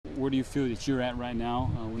where do you feel that you're at right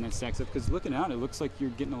now when that stacks up? Because looking out, it looks like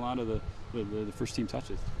you're getting a lot of the first team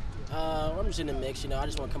touches. I'm just in the mix. I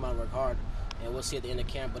just want to come out and work hard, and we'll see at the end of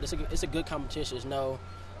camp. But it's a good competition. There's no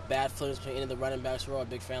bad feelings between any of the running backs. We're all a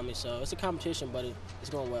big family, so it's a competition, but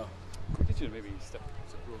it's going well. Could get you to maybe step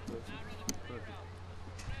real close.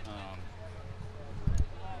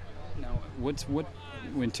 Now, what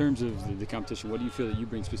in terms of the competition, what do you feel that you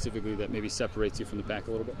bring specifically that maybe separates you from the pack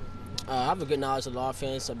a little bit? I have a good knowledge of the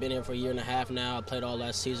offense. I've been here for a year and a half now. I played all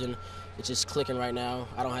last season. It's just clicking right now.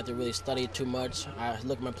 I don't have to really study too much. I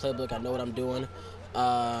look at my playbook. I know what I'm doing.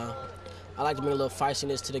 I like to bring a little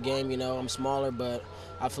feistiness to the game. I'm smaller, but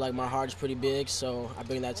I feel like my heart is pretty big, so I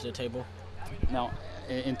bring that to the table. Now,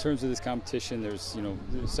 in terms of this competition, there's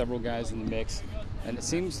several guys in the mix, and it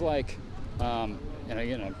seems like, and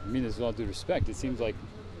again, I mean this with all due respect, it seems like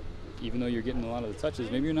even though you're getting a lot of the touches,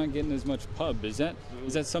 maybe you're not getting as much pub. Is that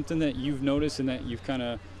something that you've noticed and that you've kind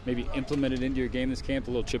of maybe implemented into your game this camp, a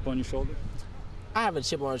little chip on your shoulder? I have a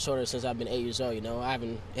chip on my shoulder since I've been 8 years old. It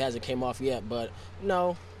hasn't came off yet, but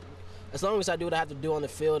no. As long as I do what I have to do on the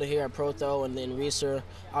field here at Pro Throw and then Reeser,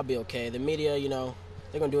 I'll be okay. The media, they're going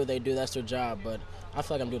to do what they do. That's their job, but I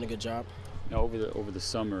feel like I'm doing a good job. Now, over the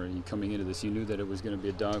summer and coming into this, you knew that it was going to be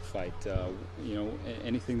a dogfight.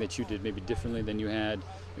 Anything that you did maybe differently than you had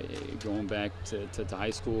going back to high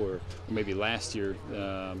school or maybe last year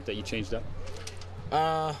that you changed up?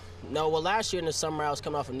 No, well, last year in the summer I was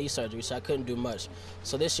coming off of knee surgery, so I couldn't do much.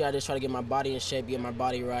 So this year I just try to get my body in shape, get my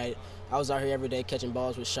body right. I was out here every day catching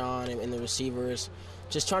balls with Sean and the receivers,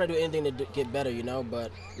 just trying to do anything to get better,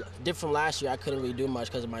 But different from last year, I couldn't really do much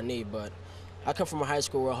because of my knee. But I come from a high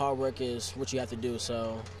school where hard work is what you have to do,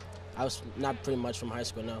 so I was not pretty much from high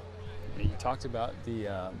school, no. You talked about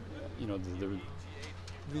the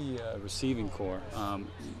receiving core.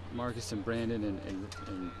 Marcus and Brandon and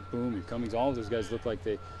Boom and Cummings, all of those guys look like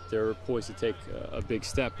they're poised to take a big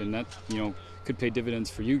step, and that could pay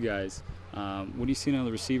dividends for you guys. What do you see now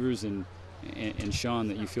the receivers and Sean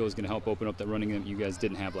that you feel is going to help open up that running game that you guys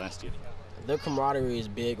didn't have last year? Their camaraderie is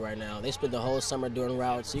big right now. They spent the whole summer doing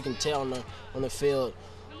routes. You can tell on the field,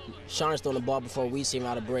 Sean is throwing the ball before we see him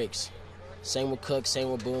out of breaks. Same with Cook, same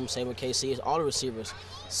with Boom, same with KC. It's all the receivers.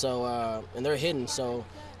 So and they're hitting. So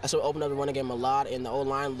that's what opened up the running game a lot. And the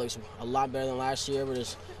O-line looks a lot better than last year.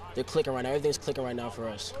 They're clicking right now. Everything's clicking right now for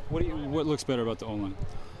us. What looks better about the O-line?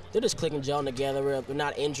 They're just clicking, gelling together. We're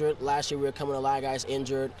not injured. Last year we were coming a lot of guys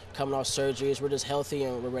injured, coming off surgeries. We're just healthy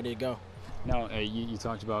and we're ready to go. Now, you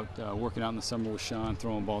talked about working out in the summer with Sean,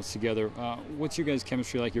 throwing balls together. What's your guys'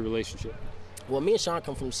 chemistry like, your relationship? Well, me and Sean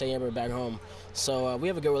come from St. Amber back home, so we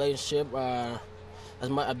have a good relationship. As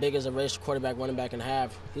big as a race quarterback, running back can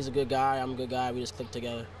have. He's a good guy, I'm a good guy. We just click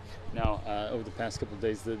together. Now, over the past couple of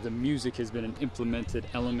days, the music has been an implemented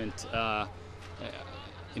element.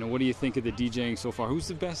 What do you think of the DJing so far? Who's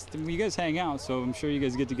the best? You guys hang out, so I'm sure you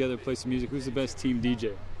guys get together, play some music. Who's the best team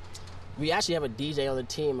DJ? We actually have a DJ on the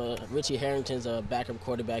team. Richie Harrington's a backup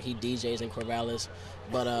quarterback. He DJs in Corvallis.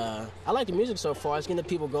 But I like the music so far. It's getting the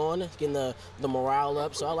people going. It's getting the morale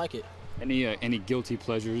up, so I like it. Any guilty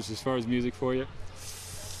pleasures as far as music for you?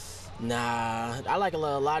 Nah, I like a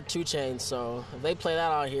lot of 2 Chainz, so if they play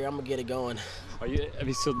that out here, I'm going to get it going.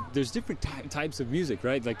 So there's different types of music,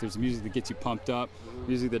 right? Like there's music that gets you pumped up,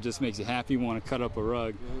 music that just makes you happy, want to cut up a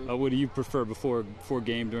rug. What do you prefer before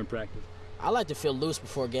game, during practice? I like to feel loose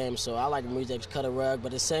before games, so I like music that cut a rug, but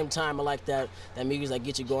at the same time, I like that music that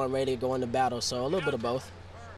gets you going, ready to go into battle, so a little bit of both.